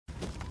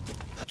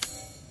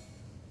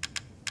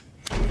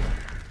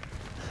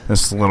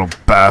This little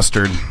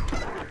bastard.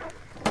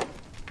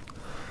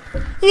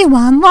 You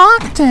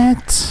unlocked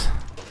it.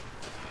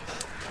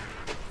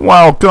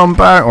 Welcome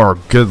back, or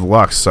good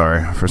luck,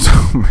 sorry. For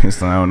some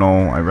reason, I don't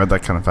know, I read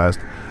that kind of fast.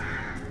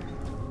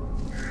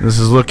 This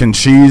is looking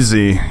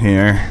cheesy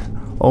here.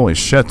 Holy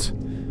shit.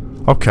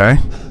 Okay.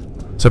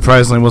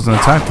 Surprisingly wasn't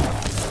attacked.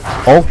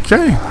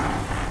 Okay.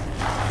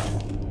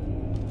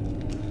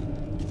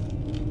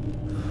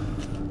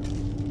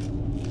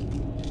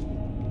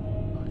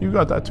 You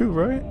got that too,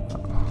 right?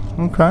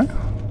 Okay.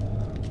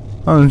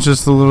 I'm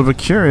just a little bit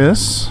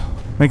curious.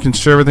 Making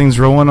sure everything's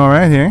rolling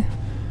alright here.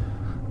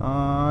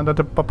 Yeah,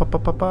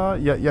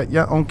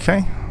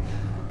 okay.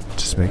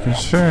 Just making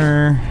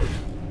sure.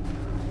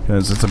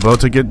 Because it's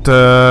about to get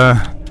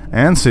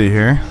antsy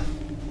here.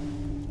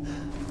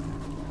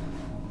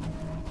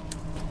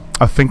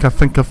 I think.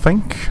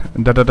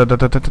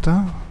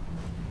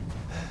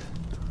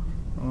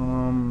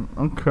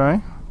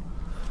 Okay.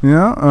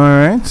 Yeah,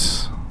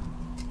 alright.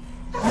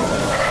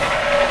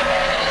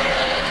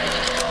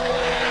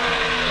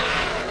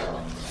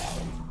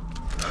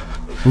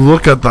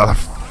 Look at the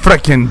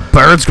frickin'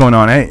 birds going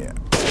on, eh?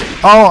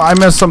 Oh, I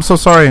missed. I'm so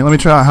sorry. Let me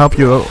try to help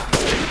you.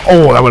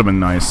 Oh, that would have been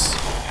nice.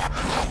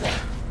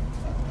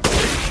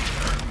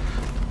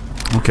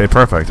 Okay,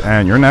 perfect.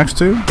 And you're next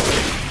too?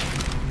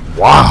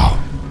 Wow.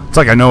 It's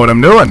like I know what I'm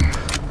doing.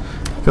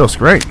 Feels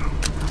great.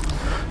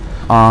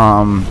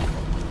 I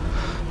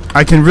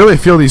can really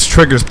feel these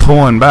triggers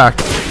pulling back.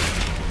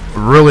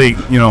 Really,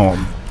 you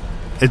know,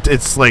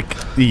 it's like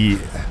the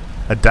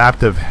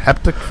adaptive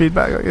haptic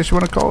feedback, I guess you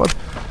want to call it.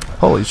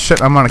 Holy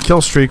shit, I'm on a kill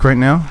streak right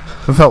now.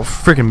 It felt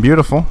freaking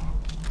beautiful.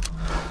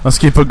 Let's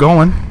keep it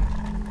going.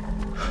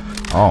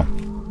 Oh.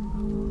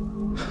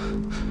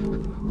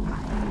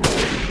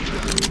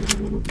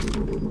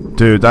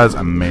 Dude, that's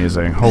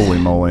amazing. Holy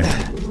moly.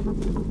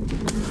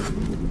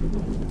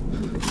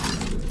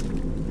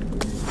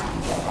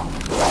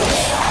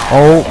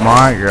 Oh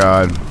my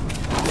god.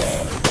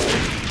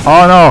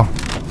 Oh no.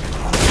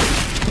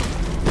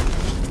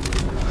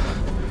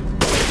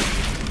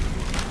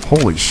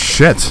 Holy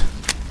shit.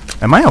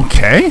 Am I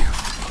okay?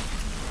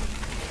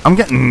 I'm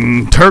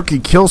getting turkey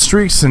kill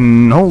streaks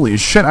and holy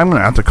shit, I'm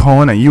gonna have to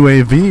call in a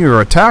UAV or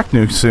attack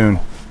nuke soon.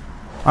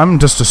 I'm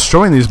just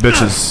destroying these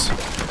bitches.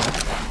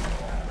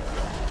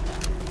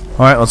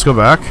 Alright, let's go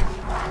back.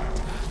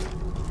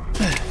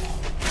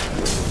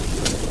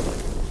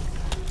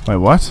 Wait,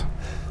 what?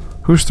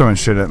 Who's throwing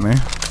shit at me?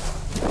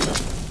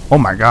 Oh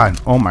my god,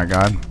 oh my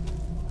god.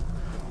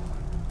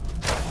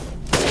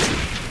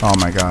 Oh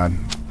my god.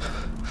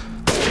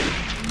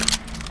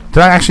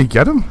 Did I actually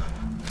get him?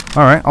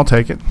 Alright, I'll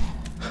take it.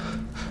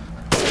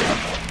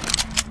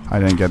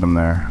 I didn't get him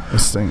there.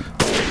 This thing.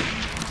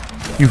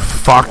 You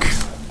fuck.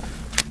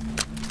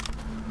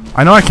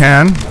 I know I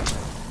can.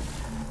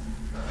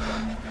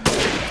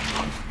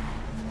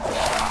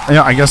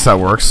 Yeah, I guess that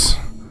works.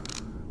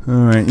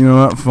 Alright, you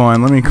know what?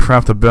 Fine. Let me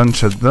craft a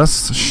bunch of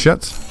this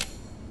shit.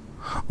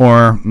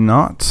 Or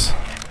not.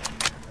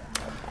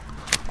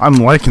 I'm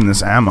liking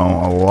this ammo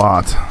a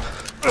lot.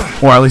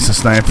 Or at least a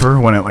sniper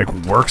when it like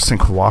works and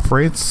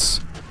cooperates.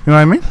 You know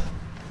what I mean?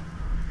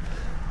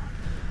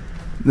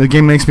 The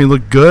game makes me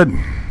look good.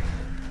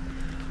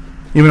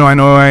 Even though I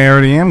know I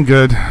already am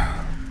good.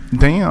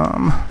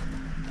 Damn.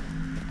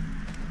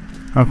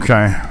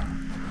 Okay.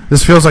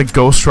 This feels like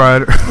Ghost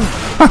Rider.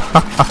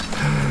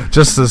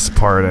 Just this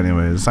part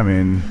anyways. I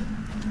mean,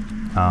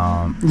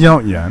 you know,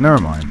 yeah, never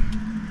mind.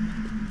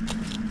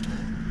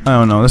 I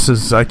don't know. This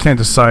is, I can't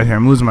decide here.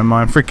 I'm losing my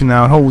mind. Freaking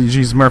out. Holy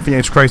Jesus, Murphy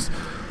H. Christ.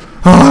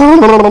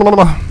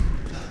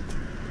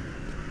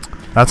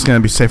 That's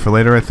gonna be safe for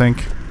later, I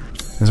think.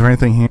 Is there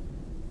anything here?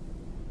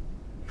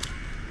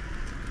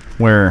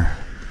 Where?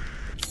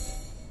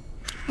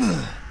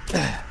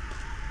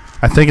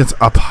 I think it's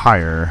up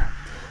higher.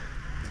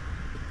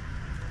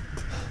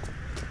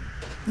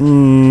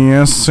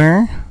 Yes,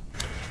 sir.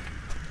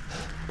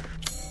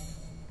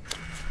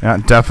 Yeah,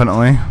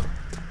 definitely.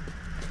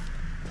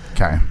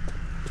 Okay.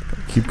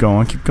 Keep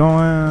going, keep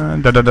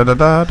going. Da da da da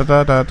da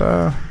da da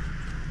da.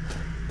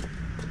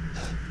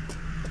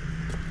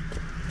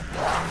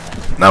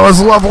 That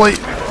was lovely.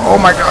 Oh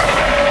my god.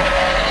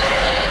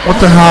 What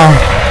the hell?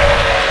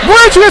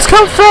 Where did you guys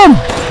come from?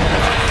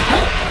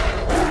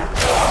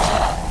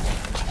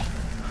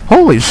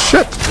 Holy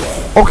shit.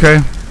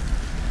 Okay.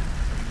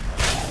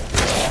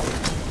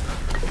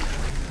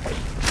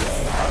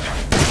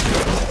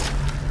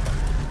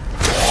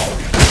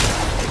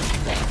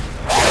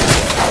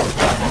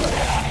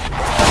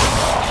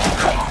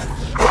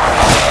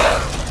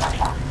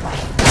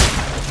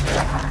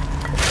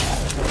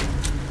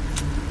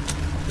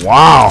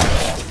 Wow.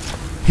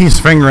 He's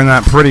fingering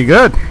that pretty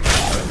good.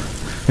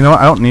 You know what?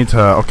 I don't need to...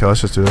 Okay, let's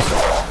just do this.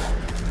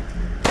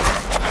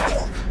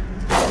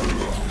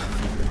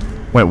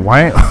 Wait,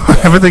 why?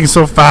 Everything's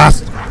so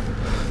fast.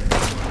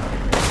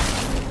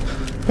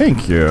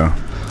 Thank you.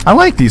 I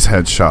like these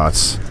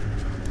headshots.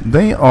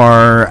 They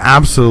are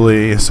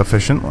absolutely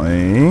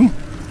sufficiently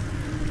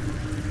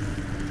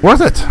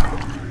worth it.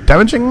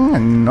 Damaging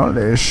and all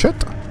this shit.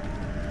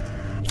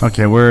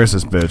 Okay, where is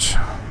this bitch?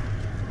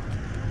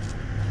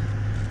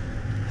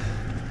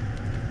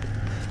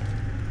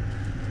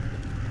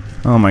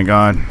 Oh my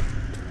god.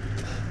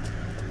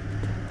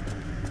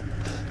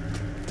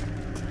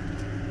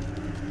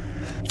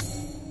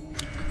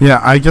 Yeah,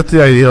 I get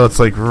the idea. It's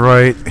like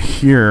right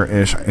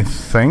here-ish, I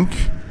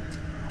think.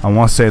 I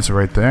want to say it's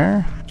right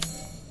there.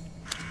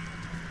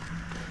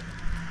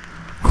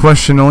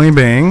 Question only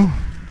being,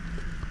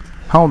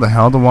 how the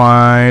hell do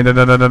I...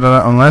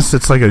 unless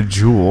it's like a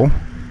jewel.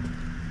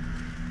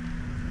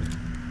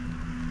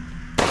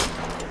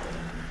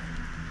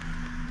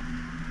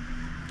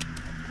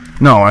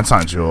 No, it's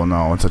not a jewel.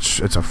 No, it's a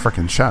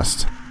freaking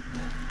chest.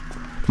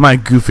 My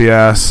goofy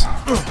ass.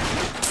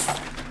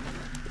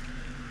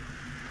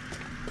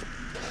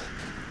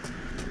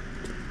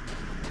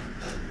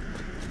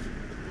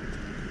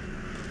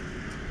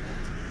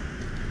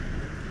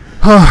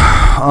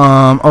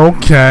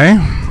 Okay.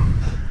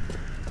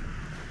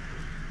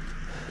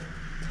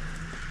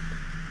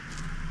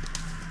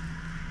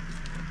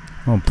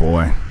 Oh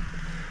boy.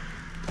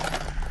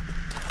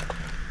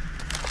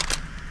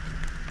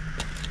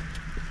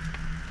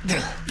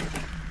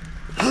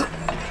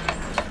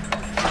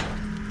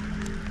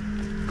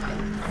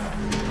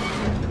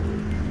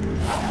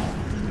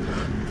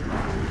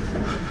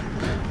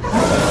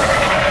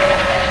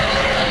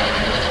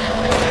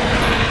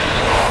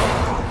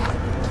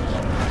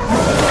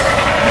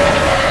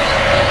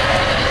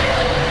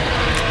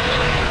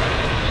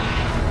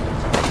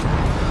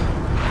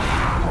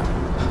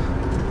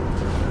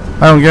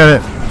 I don't get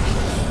it.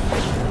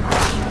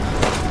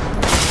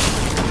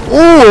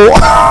 Ooh!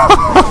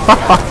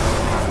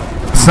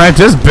 Sniped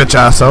his bitch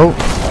ass out.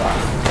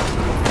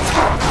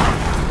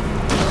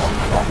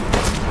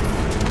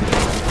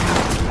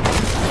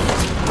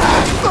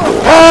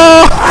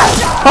 Oh!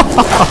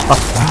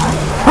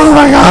 Oh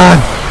my god!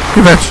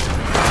 You bitch!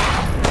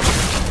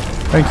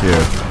 Thank you.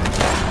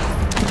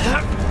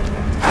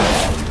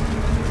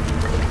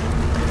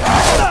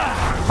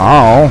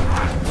 Oh,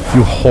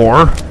 you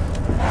whore.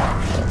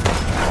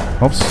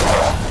 Oops.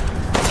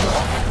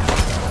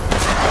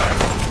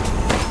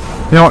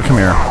 You know what? Come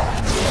here.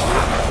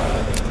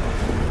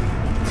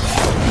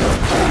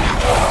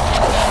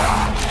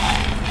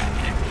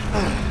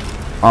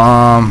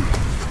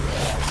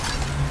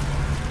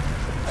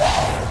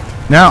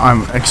 Now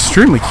I'm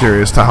extremely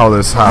curious to how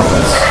this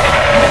happens.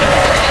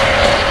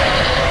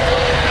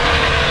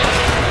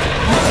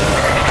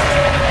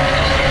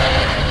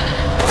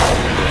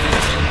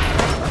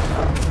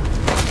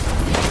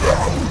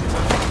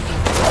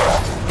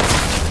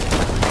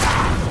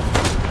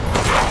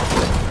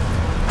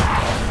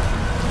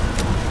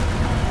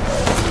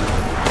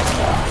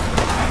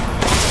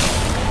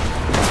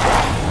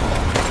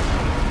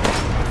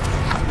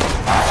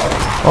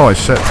 Holy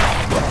shit.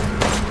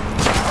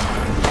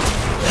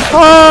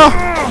 Oh!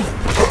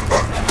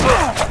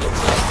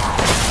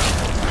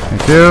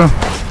 Thank you.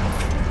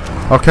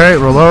 Okay,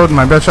 reload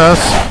my bitch ass.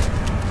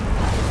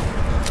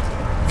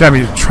 Gotta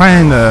be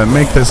trying to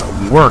make this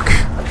work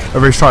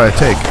every shot I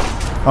take.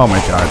 Oh my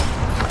god.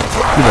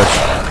 You bitch.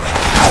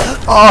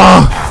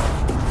 Oh!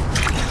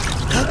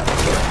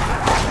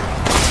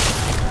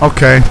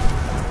 Okay.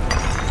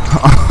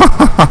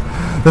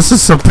 This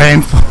is so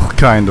painful,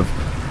 kind of.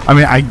 I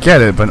mean, I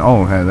get it, but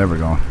oh, hey, there we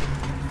go.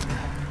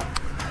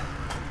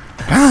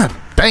 God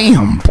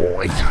damn,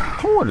 boy.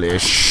 Holy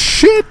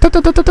shit.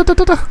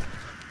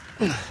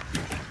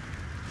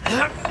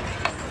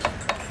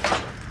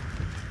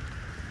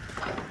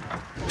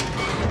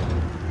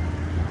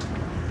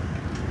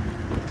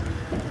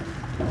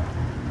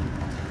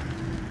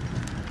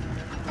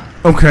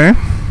 Okay,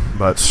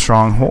 but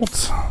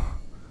Stronghold.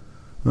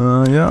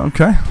 Yeah,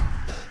 okay.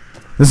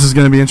 This is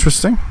going to be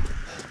interesting.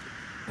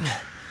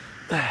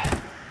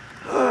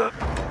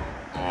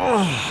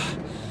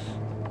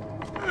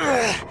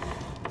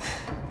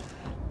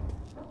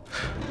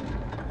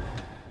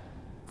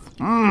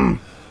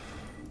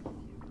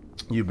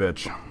 You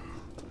bitch.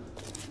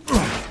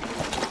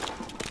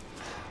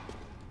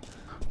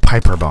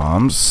 Piper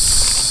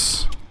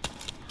bombs.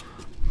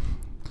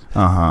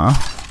 Uh-huh.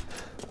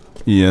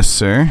 Yes,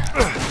 sir.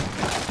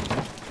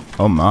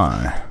 Oh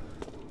my.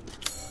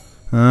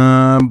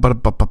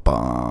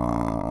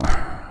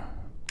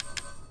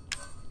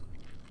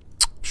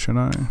 Should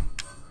I?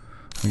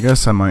 I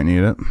guess I might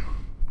need it.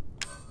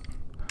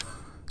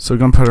 So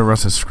gunpowder,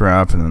 rusted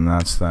scrap, and then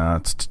that's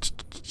that.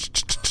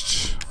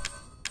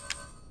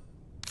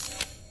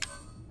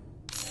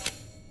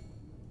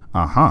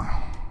 Uh-huh.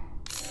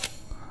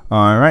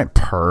 Alright,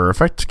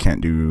 perfect.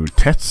 Can't do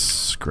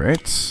tits.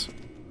 Great.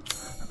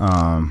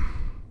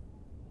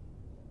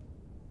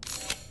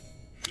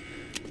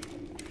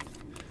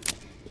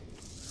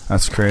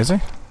 That's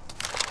crazy.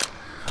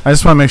 I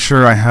just want to make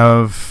sure I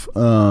have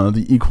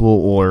the equal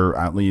or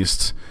at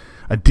least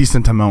a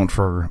decent amount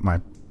for my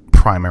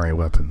primary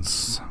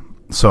weapons.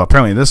 So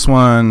apparently this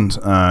one,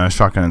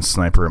 shotgun and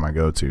sniper are my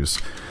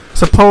go-tos.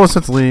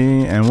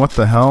 Supposedly, and what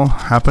the hell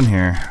happened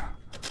here?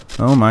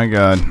 Oh my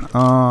god.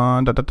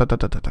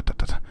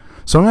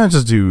 So I'm gonna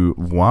just do.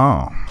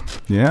 Wow.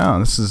 Yeah,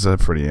 this is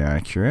pretty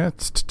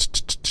accurate.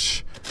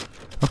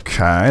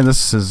 Okay,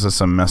 this is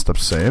some messed up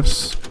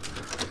saves.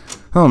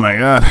 Oh my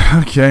god.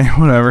 Okay,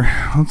 whatever.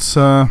 Let's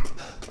Oh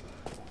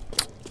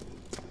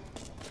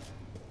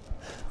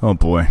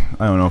boy,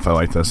 I don't know if I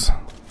like this.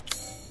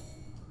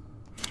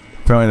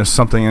 Apparently there's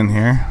something in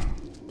here.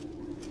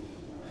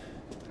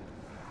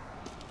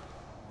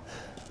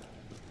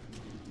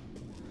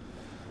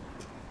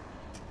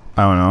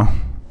 I don't know.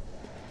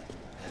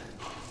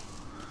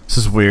 This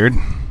is weird.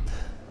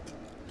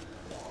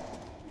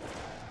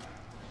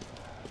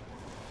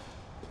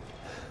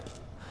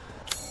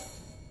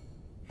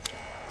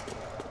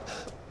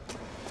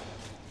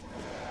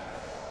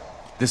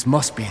 This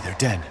must be their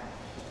den.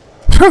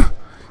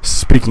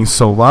 Speaking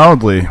so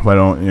loudly, why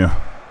don't you?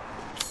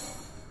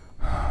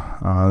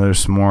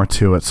 There's more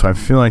to it, so I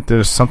feel like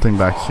there's something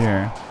back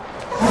here.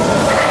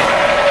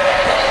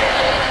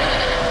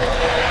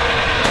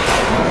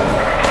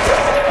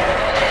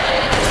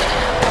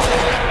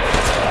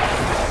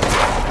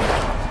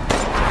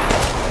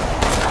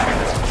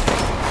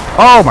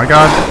 Oh my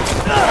god.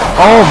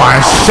 Oh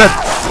my shit.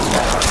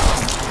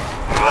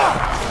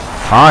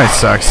 Hi,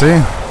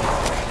 sexy.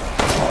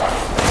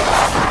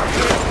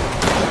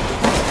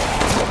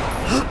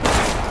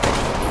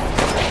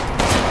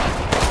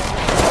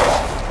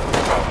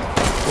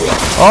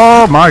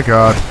 Oh my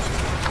god.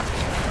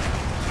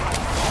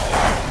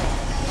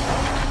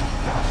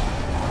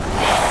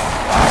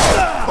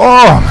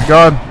 Oh my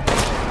god.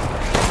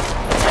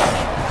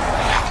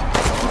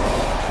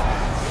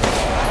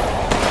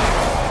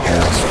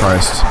 Jesus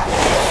Christ.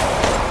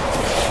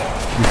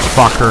 You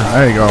fucker.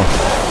 There you go.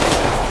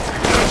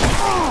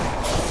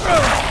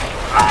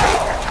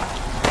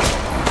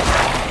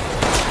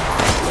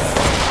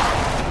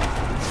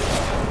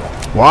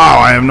 Wow,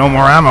 I have no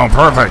more ammo.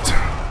 Perfect.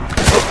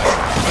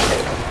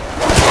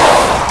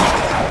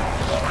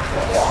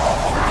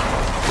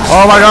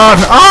 Oh my god!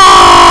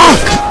 Ah!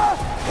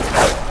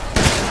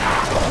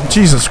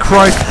 Jesus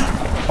Christ!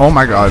 Oh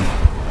my god!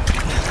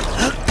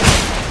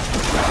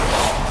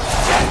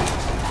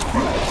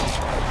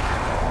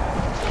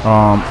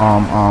 Oh!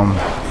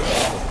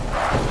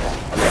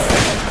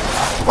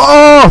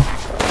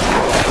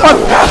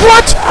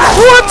 What?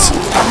 What?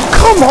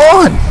 Come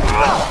on!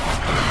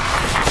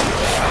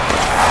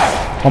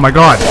 Oh my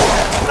god!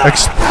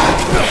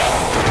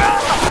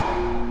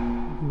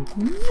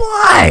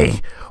 Why?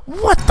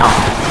 What the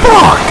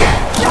fuck?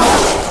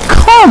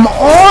 Come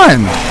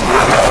on!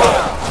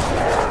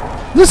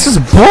 This is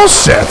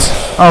bullshit!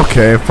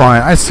 Okay,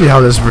 fine. I see how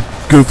this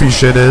goofy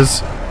shit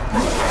is.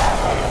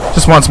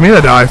 Just wants me to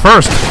die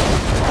first.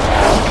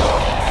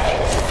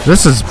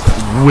 This is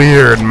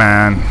weird,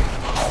 man.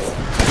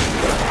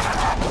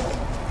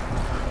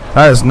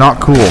 That is not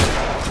cool.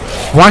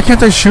 Why can't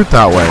they shoot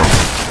that way?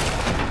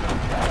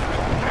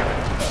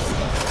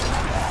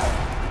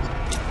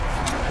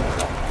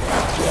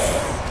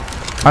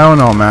 I don't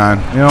know,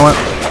 man. You know what?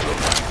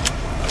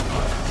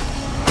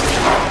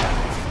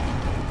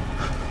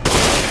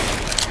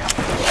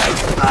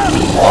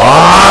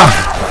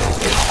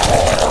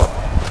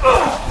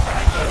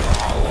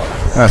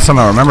 Yeah,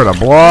 somehow remember to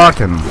block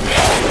and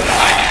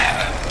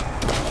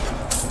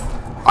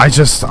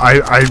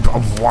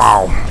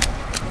wow.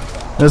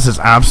 This is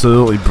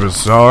absolutely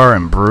bizarre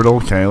and brutal.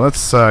 Okay,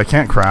 let's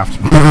can't craft.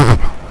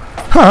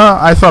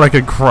 I thought I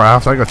could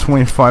craft. I got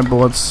 25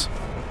 bullets.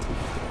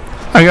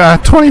 I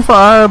got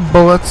 25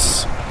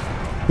 bullets.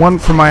 One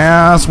for my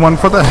ass, one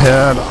for the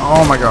head.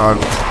 Oh my god.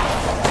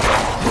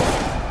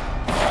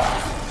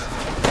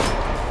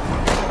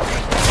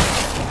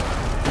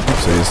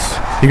 Oopsies.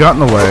 He got in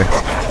the way.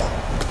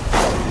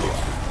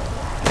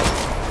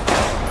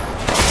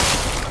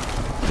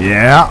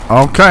 Yeah,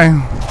 okay.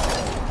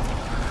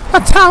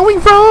 That's how we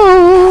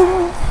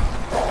roll.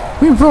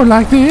 We roll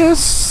like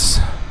this.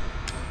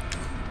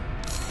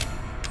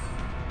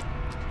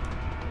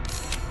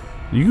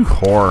 You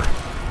whore.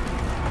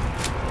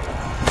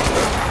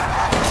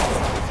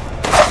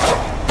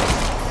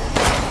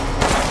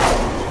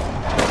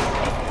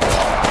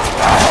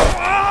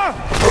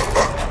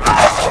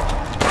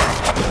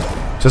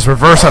 Just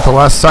reverse at the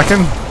last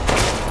second.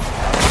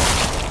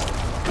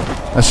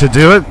 That should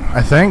do it,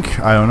 I think.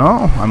 I don't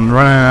know. I'm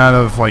running out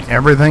of like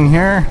everything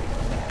here.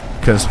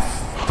 Because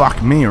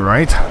fuck me,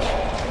 right?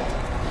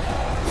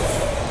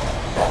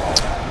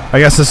 I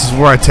guess this is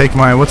where I take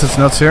my what's its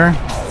nuts here.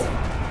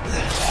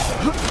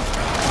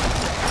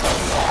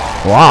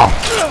 Wow.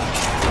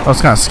 That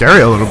was kind of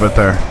scary a little bit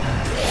there.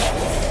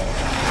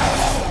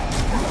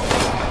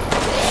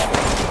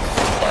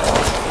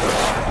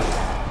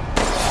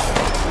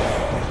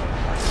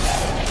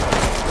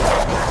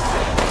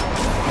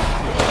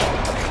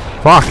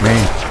 Fuck me.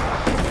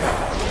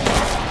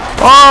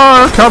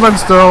 Oh, they're coming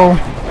still.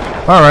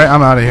 Alright,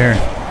 I'm out of here.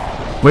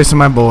 Wasting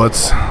my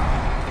bullets.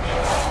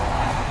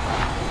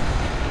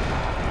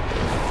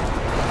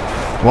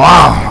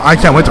 Wow, I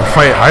can't wait to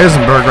fight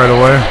Heisenberg right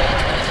away.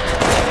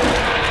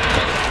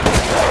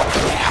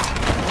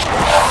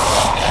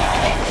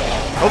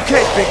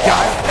 Okay, big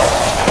guy.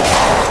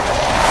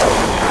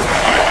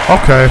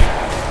 Okay.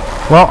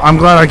 Well, I'm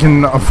glad I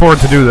can afford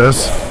to do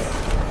this.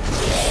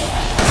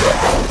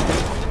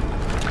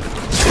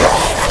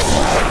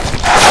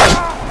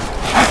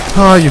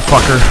 Oh, you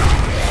fucker.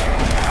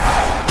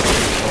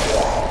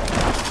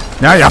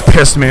 Now you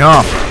pissed me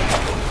off.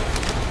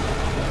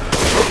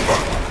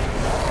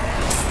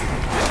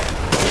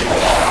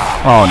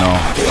 Oh no.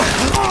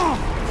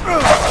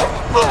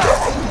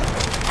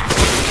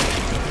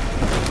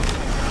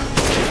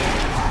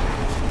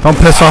 Don't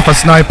piss off a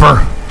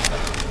sniper.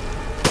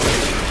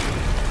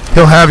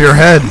 He'll have your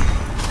head.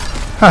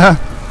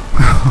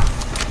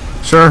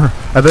 Sure.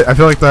 I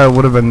feel like that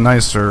would have been a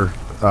nicer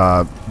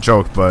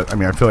joke, but I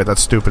mean, I feel like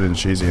that's stupid and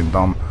cheesy and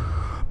dumb.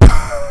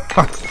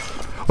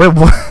 Wait,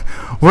 what?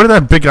 Where did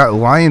that big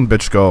lion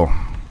bitch go?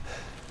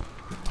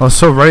 I was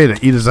so ready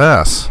to eat his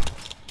ass.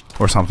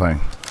 Or something.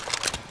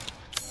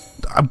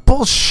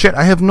 Bullshit,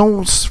 I have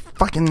no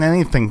fucking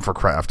anything for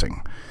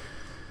crafting.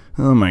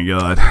 Oh my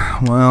god.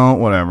 Well,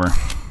 whatever.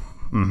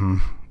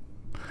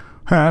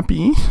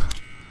 Happy?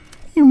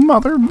 You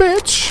mother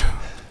bitch.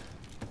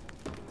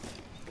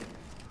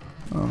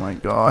 Oh my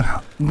god.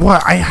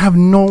 What? I have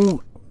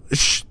no...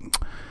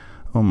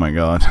 Oh my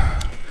god.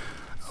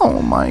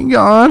 Oh my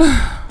god.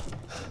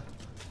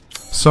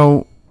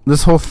 So,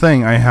 this whole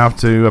thing I have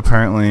to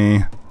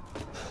apparently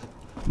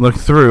look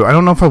through. I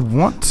don't know if I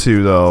want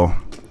to, though.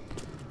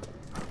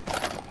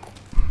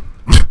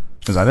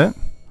 Is that it?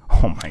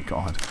 Oh my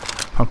god.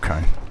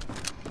 Okay.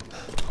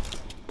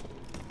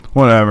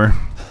 Whatever.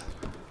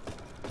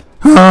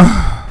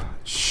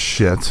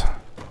 Shit.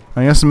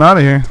 I guess I'm out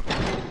of here.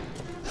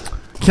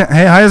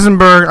 Hey,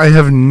 Heisenberg, I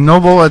have no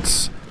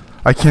bullets.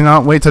 I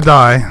cannot wait to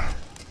die.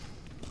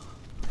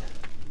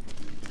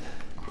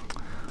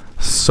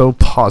 So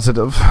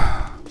positive.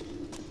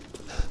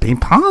 Be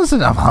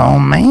positive,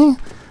 homie.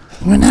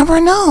 You never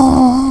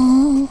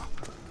know.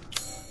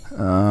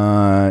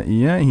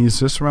 Yeah, he's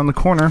just around the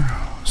corner.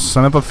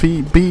 Son of a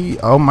bee.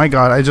 Oh my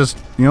god, I just,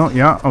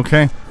 yeah,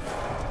 okay.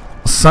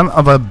 Son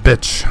of a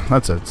bitch.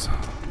 That's it.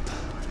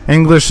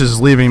 English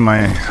is leaving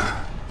my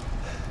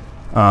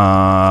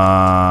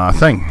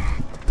thing.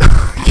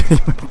 Can't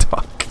even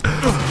talk.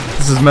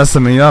 This is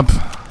messing me up.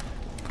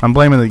 I'm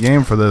blaming the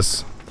game for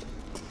this.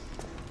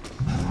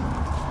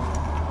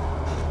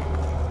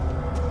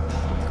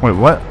 Wait,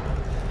 what?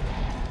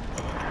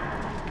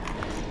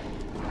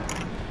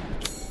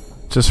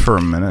 Just for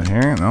a minute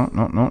here. No,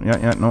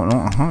 yeah, no,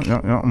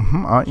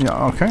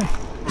 yeah, okay.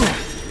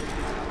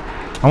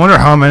 I wonder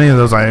how many of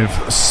those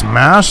I've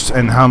smashed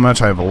and how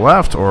much I've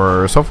left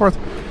or so forth.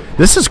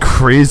 This is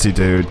crazy,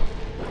 dude.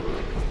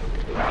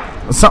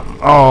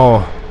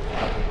 Oh.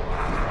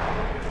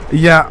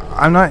 Yeah,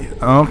 I'm not...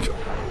 Okay.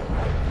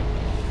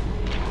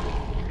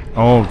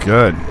 Oh,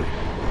 good.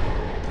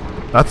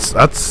 That's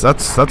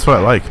what I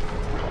like.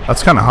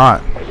 That's kind of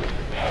hot.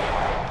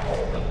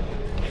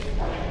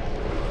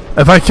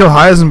 If I kill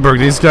Heisenberg,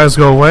 these guys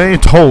go away?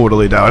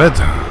 Totally doubt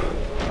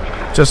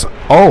it. Just...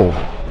 Oh.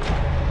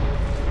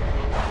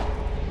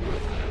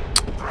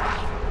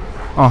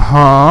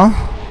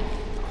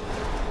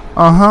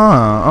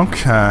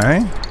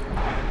 Okay.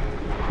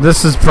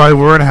 This is probably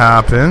where it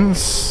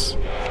happens.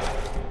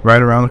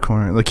 Right around the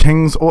corner. The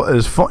king's order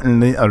is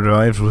finally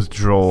arrived with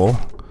Joel.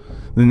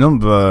 The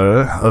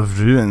number of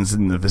ruins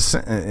in the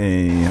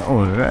vicinity.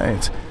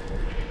 Alright.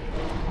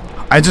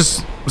 I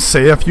just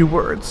say a few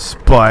words,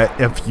 but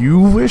if you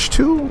wish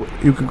to,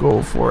 you can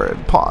go for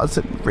it. Pause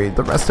it and read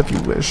the rest if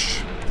you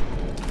wish.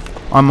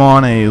 I'm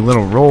on a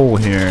little roll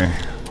here.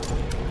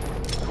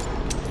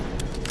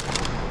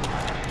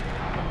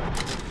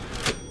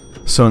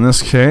 So in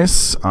this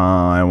case,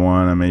 I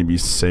want to maybe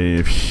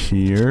save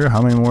here.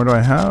 How many more do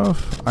I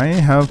have? I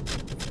have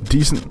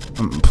decent,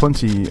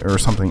 plenty or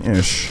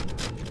something-ish.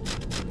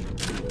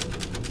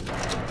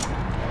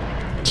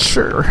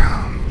 Sure.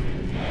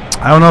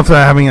 I don't know if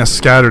having a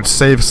scattered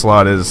save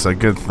slot is a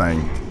good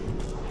thing.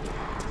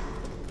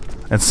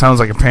 It sounds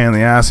like a pain in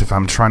the ass if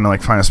I'm trying to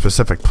like find a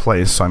specific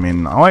place. So I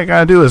mean, all I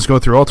gotta do is go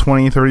through all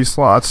 20, 30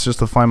 slots just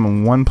to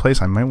find one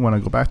place I might want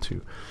to go back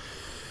to.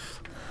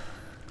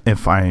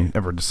 If I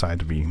ever decide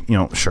to be,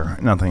 sure,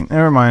 nothing.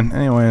 Never mind.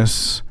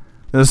 Anyways,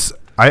 this,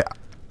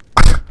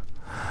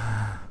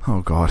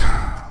 oh god.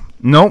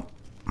 Nope.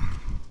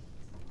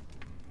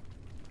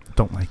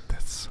 Don't like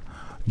this.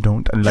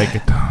 Don't like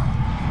it.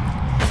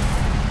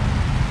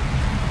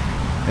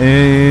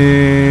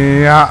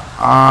 Yeah,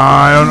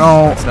 I don't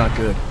know. That's not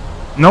good.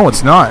 No,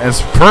 it's not.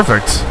 It's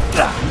perfect.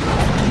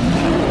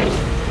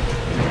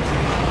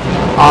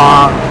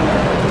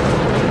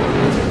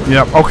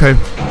 Yep, okay.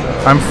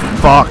 I'm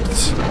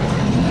fucked.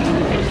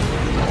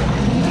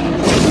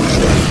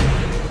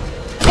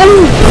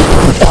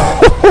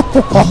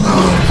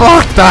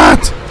 Fuck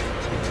that!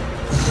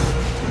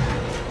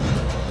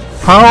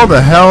 How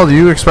the hell do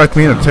you expect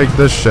me to take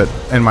this shit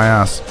in my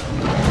ass?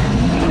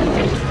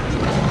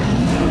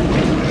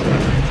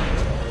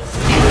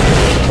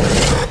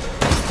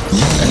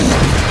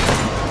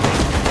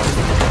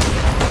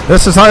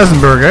 This is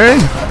Heisenberg, eh?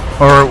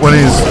 Or when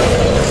he's...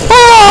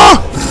 Ah!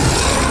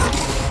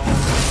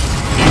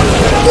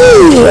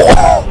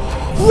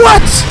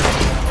 What?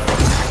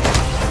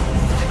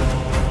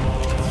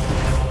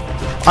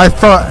 I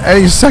thought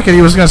any second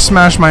he was gonna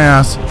smash my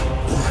ass.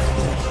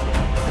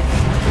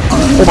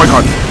 Oh my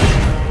god.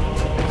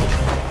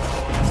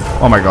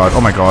 Oh my god,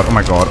 oh my god, oh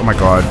my god, oh my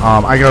god.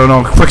 I gotta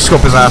know, quick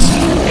scope his ass.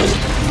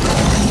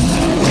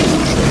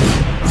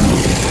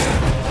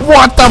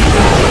 What the?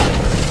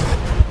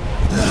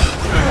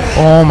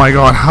 Oh my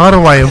god, how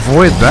do I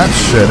avoid that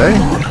shit, eh?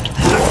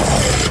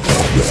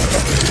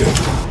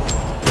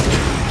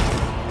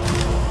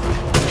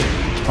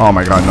 Oh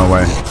my god, no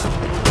way.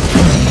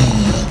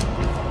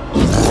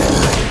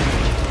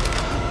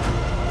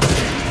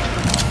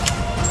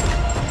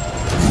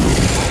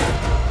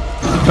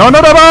 No, no,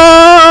 no, no!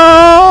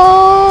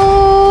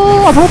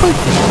 I'm hoping.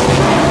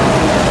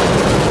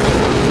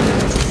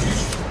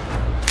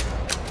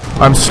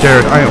 I'm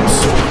scared. I am.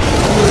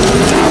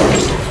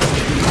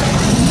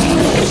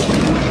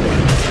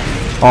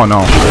 Oh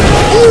no!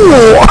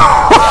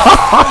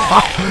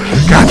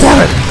 God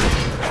damn it!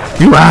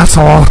 You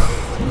asshole!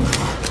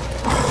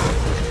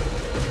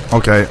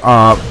 Okay.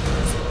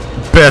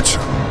 Bitch.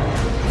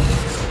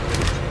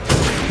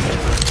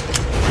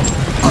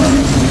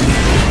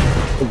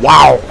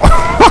 Wow!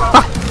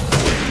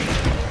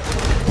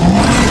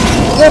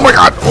 Oh my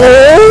god! Oh!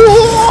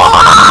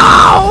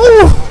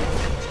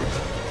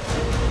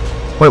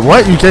 Wait,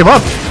 what? You gave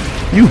up?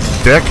 You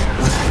dick!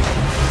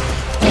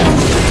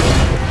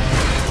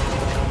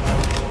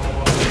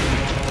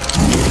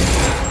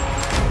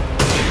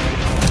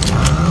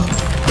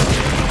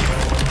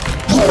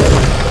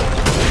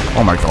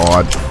 Oh my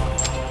god!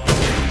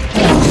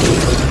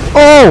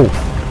 Oh!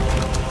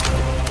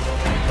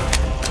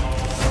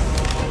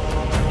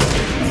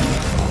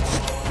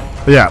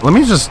 Yeah, let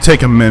me just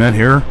take a minute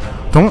here.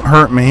 Don't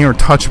hurt me or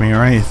touch me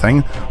or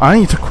anything. I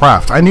need to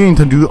craft. I need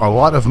to do a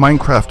lot of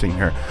Minecrafting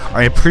here.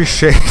 I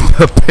appreciate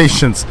the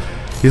patience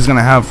he's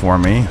gonna have for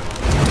me.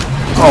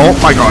 Oh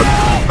my god.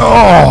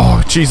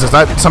 Oh, Jesus,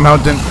 that somehow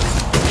didn't...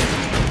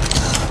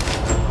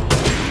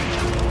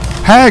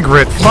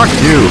 Hagrid, fuck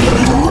you.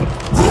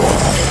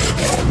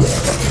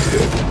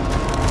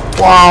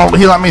 Wow,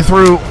 he let me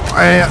through.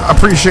 I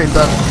appreciate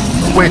that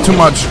way too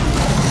much.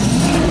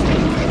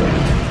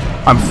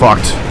 I'm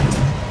fucked.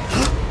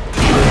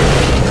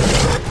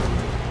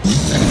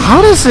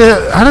 How does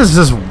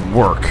this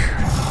work?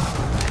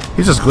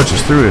 He just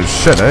glitches through his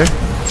shit, eh?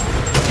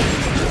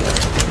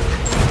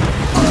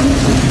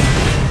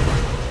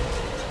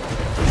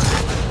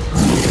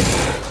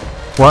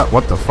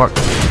 What the fuck?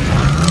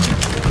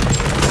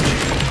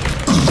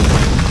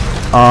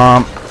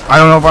 I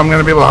don't know if I'm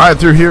gonna be able to hide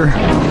through here.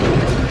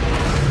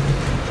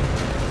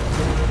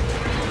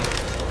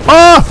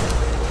 Ah!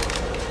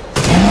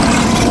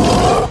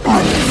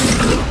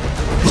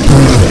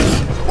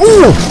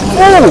 Ooh!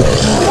 Oh!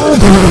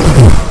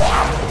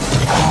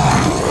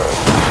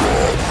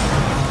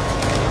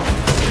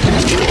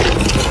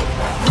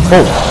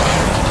 Oh!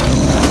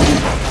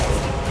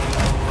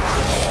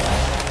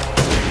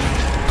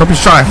 Don't be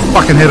shy,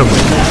 fucking hit him.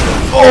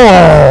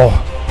 Oh!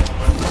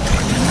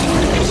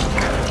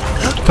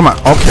 Come on,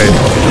 okay.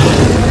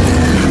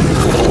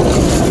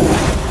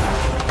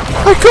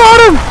 I got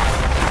him!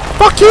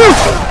 Fuck you!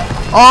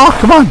 Oh,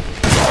 come on.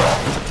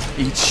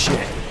 Eat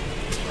shit.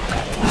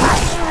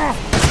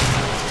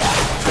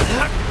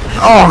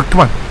 Oh,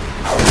 come on.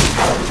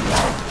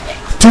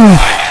 Dude.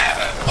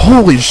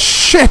 Holy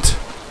shit.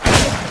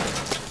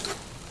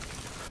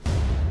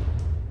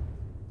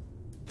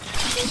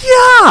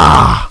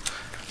 Yeah.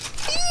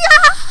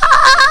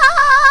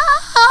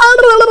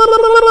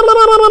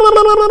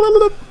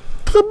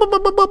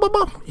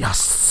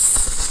 Yes.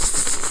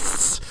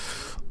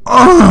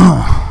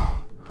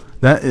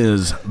 That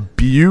is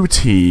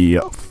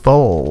beautiful,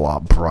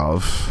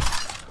 bruv.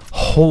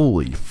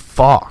 Holy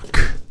fuck.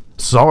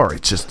 Sorry,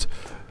 just...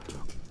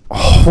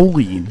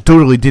 Holy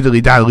doodly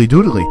diddly daddly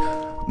doodly.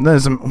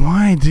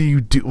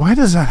 Why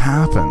does that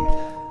happen?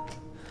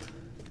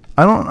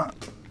 I don't know.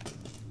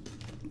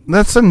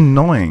 That's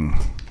annoying.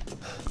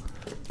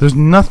 There's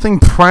nothing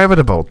private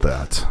about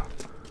that.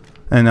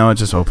 And now it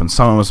just opens.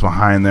 Someone was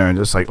behind there and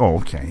just like, oh,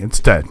 okay,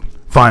 it's dead.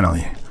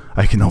 Finally,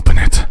 I can open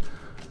it.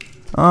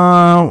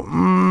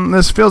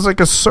 This feels like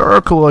a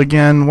circle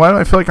again. Why do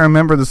I feel like I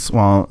remember this?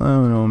 Well, I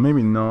don't know,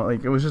 maybe not.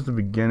 Like, it was just the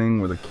beginning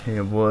where the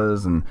cave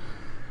was, and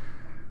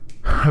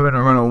having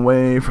to run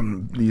away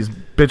from these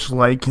bitch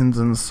lichens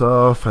and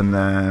stuff, and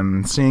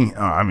then seeing...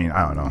 I mean,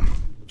 I don't know.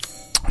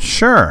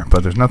 Sure,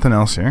 but there's nothing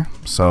else here,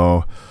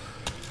 so...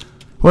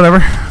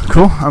 Whatever.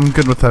 Cool, I'm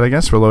good with that, I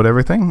guess. Reload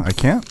everything. I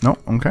can't? No,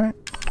 okay.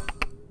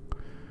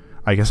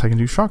 I guess I can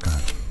do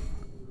shotgun.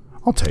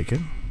 I'll take it.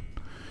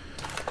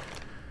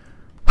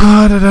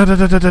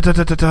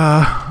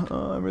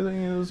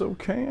 Everything is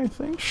okay, I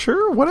think.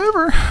 Sure,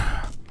 whatever.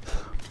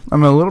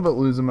 I'm a little bit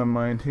losing my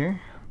mind here.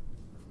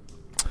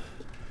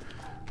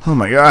 Oh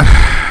my god.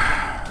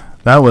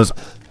 That was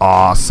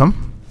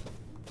awesome.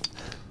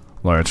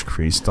 Large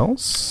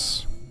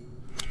crystals.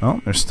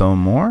 Oh, there's still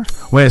more.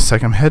 Wait a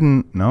sec, I'm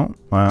heading... No.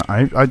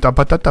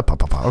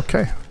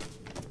 Okay.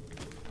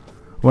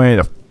 Wait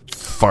a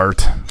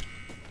fart.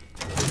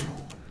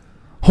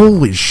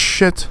 Holy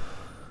shit.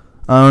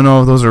 I don't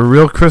know if those are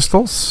real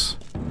crystals.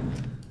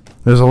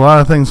 There's a lot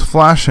of things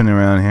flashing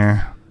around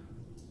here.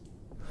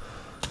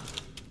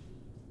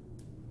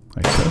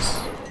 Like this.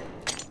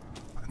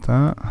 Like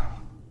that.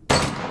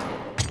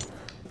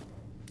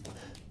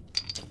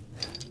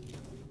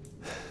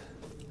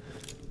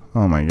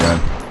 Oh my god.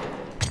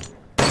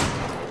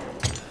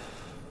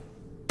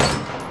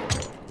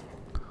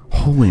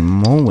 Holy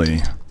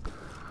moly.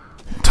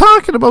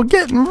 Talking about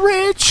getting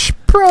rich,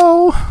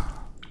 bro.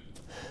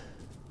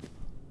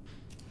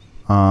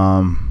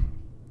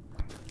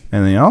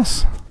 Anything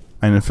else?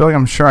 I feel like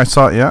I'm sure I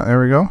saw it. Yeah, there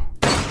we go.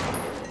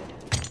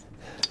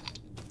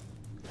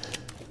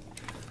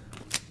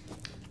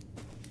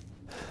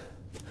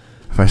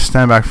 If I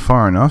stand back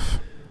far enough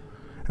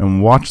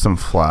and watch them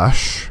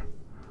flash,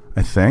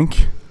 I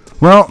think.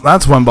 Well,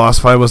 that's one boss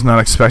fight I was not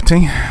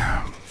expecting.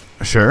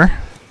 Sure.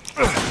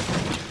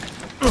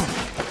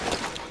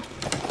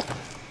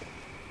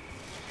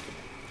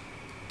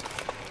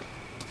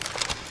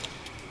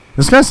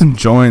 This guy's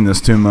enjoying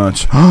this too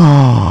much.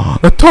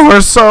 The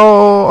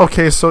torso!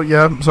 Okay, so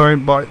yeah, sorry,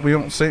 but we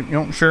don't say, you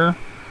don't sure.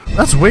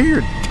 That's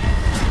weird.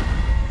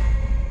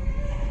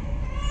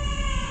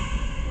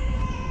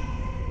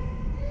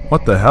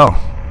 What the hell?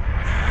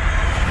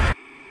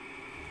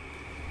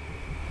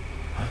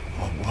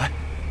 What?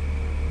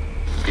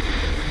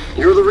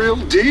 You're the real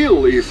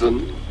deal,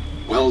 Ethan.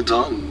 Well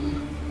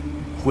done.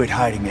 Quit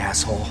hiding,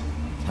 asshole.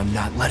 I'm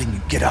not letting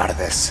you get out of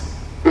this.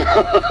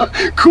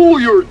 Cool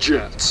your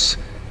jets.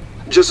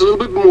 Just a little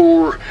bit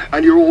more,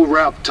 and you're all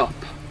wrapped up.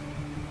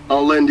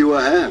 I'll lend you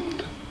a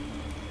hand.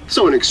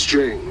 So in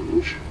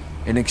exchange...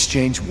 In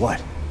exchange,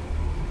 what?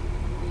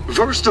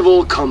 First of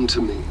all, come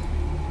to me.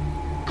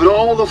 Put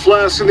all the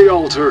flasks in the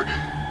altar,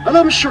 and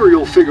I'm sure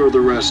you'll figure the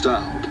rest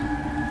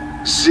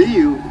out. See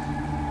you,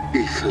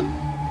 Ethan.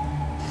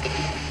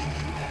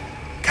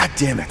 God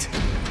damn it.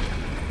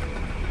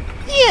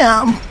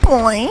 Yeah,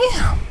 boy.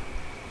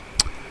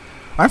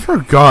 I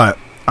forgot.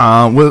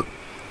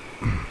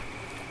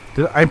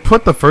 I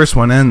put the first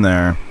one in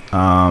there.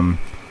 I'm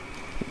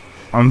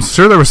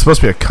sure there was supposed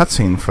to be a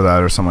cutscene for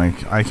that or something.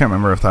 I can't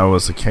remember if that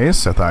was the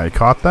case. I thought I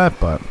caught that,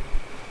 but...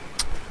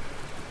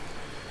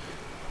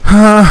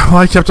 well,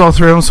 I kept all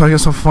three of them, so I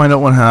guess I'll find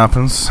out what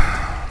happens.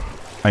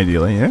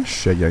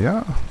 Ideally-ish.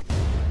 Yeah.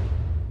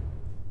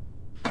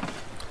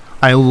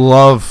 I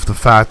love the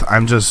fact that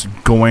I'm just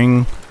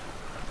going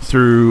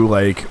through,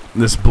 like,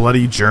 this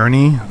bloody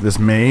journey, this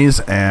maze,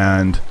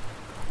 and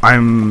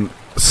I'm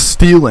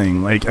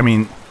stealing. Like, I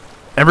mean...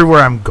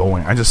 everywhere I'm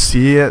going, I just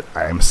see it,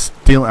 I'm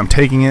stealing, I'm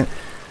taking it,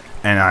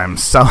 and I'm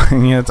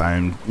selling it,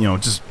 I'm, you know,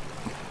 just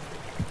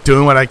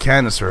doing what I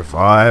can to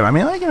survive. I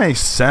mean, like, it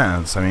makes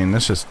sense. I mean,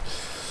 it's just,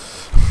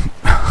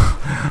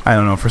 I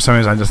don't know, for some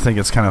reason I just think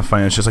it's kind of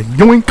funny. It's just like,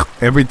 yoink,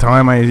 every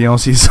time I, you know,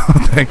 see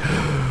something.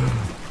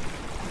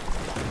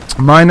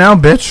 Mine now,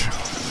 bitch.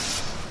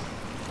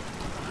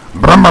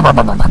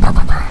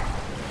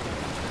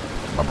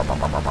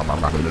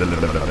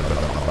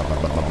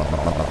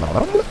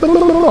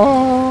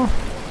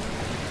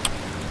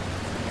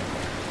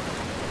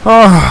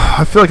 Oh,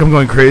 I feel like I'm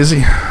going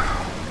crazy.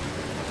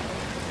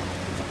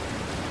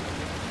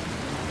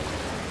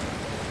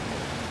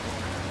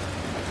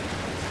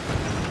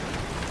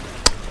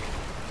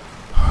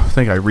 I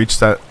think I reached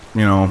that,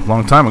 you know, a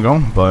long time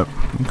ago, but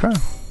okay.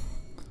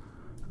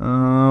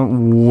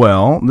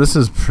 Well, this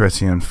is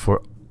pretty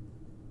unfortunate.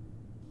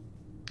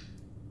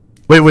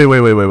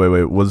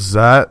 Wait. Was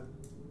that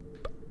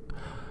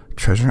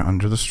treasure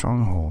under the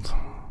stronghold?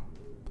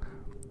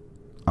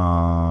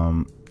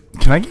 Can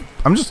I get...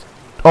 I'm just...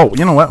 Oh,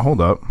 you know what?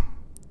 Hold up.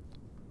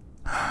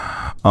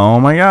 Oh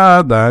my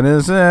god, that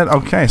is it.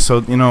 Okay, so,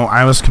 you know,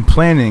 I was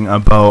complaining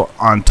about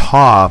on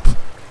top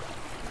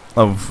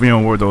of, you know,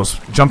 where those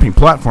jumping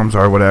platforms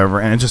are or whatever,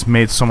 and it just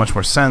made so much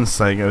more sense.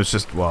 Like, it was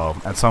just,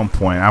 well, at some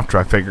point after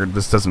I figured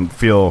this doesn't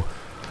feel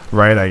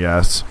right, I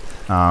guess,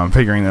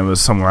 figuring it was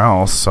somewhere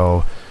else,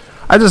 so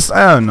I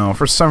don't know,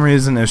 for some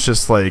reason it's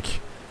just like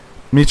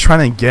me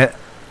trying to get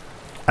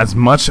as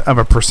much of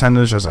a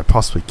percentage as I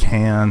possibly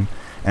can,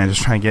 and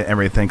just trying to get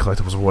everything,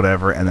 collectibles or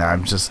whatever, and I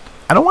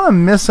don't want to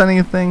miss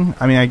anything.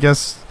 I mean, I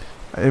guess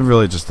it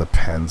really just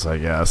depends, I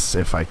guess,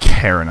 if I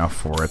care enough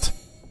for it.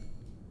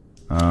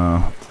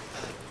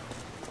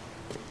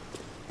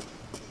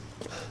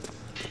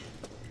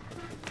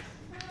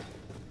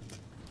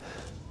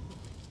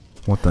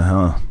 What the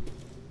hell?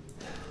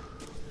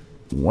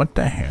 What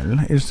the hell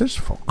is this,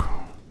 folk?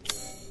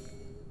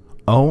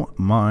 Oh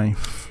my...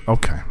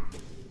 okay.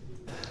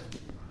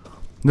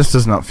 This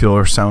does not feel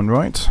or sound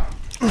right.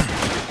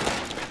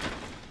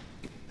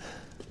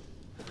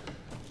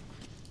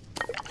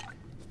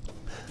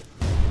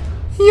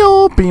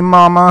 Yuppie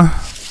mama.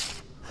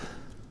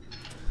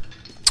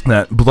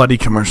 That bloody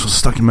commercial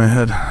stuck in my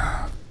head.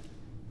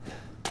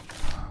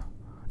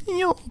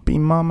 Yuppie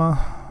mama.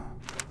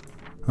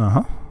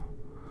 Uh-huh.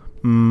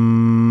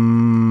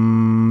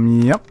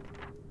 Yep.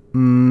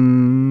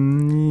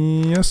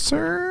 Yes,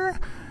 sir.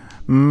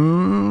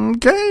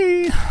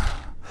 Okay.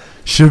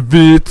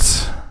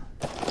 Shvit.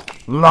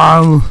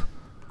 Lol.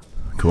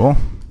 Cool,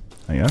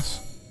 I guess.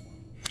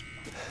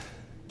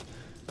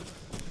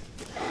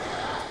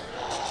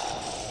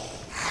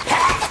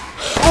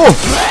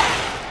 Oh!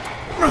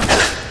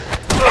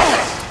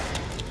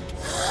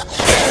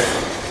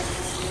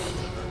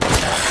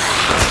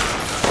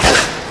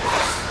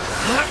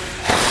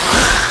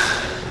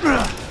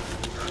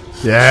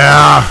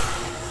 Yeah!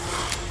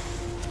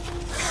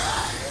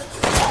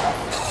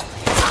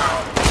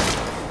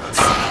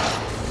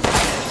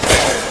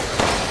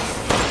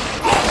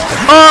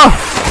 Oh!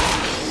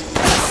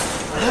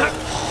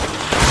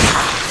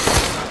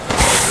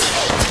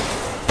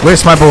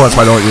 Waste my bullets,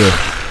 why don't you?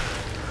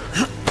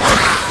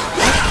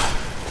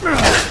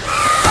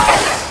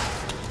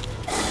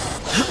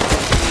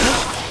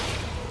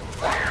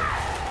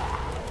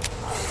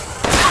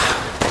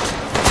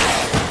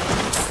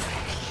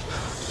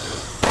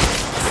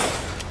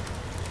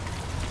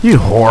 You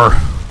whore.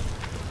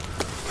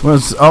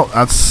 Oh,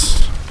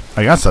 that's...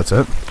 I guess that's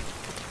it.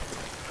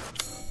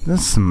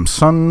 This some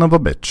son of a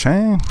bitch,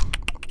 eh?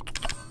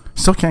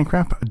 Still can't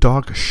crap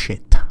dog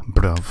shit,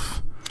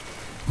 bruv.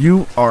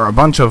 You are a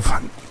bunch of,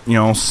 you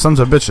know, sons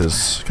of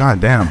bitches. God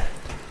damn.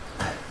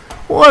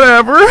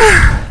 Whatever.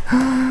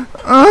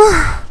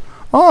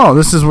 Oh,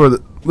 this is where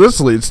this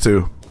leads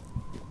to.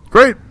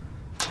 Great.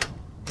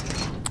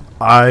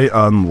 I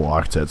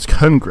unlocked it.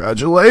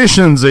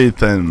 Congratulations,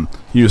 Ethan.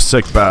 You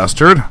sick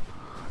bastard.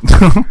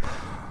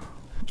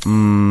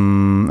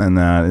 And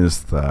that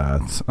is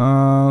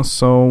that.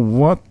 So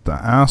what the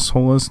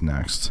asshole is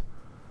next?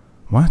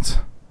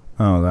 What?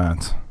 Oh,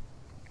 that.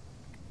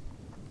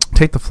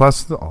 Take the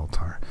flesh to the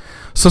altar.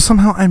 So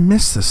somehow I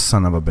missed this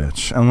son of a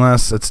bitch.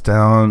 Unless it's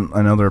down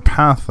another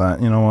path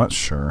that, you know what,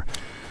 sure.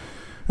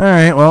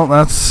 Alright, well,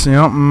 that's, you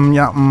know,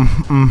 yeah,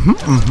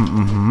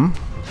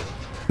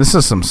 This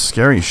is some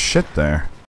scary shit there.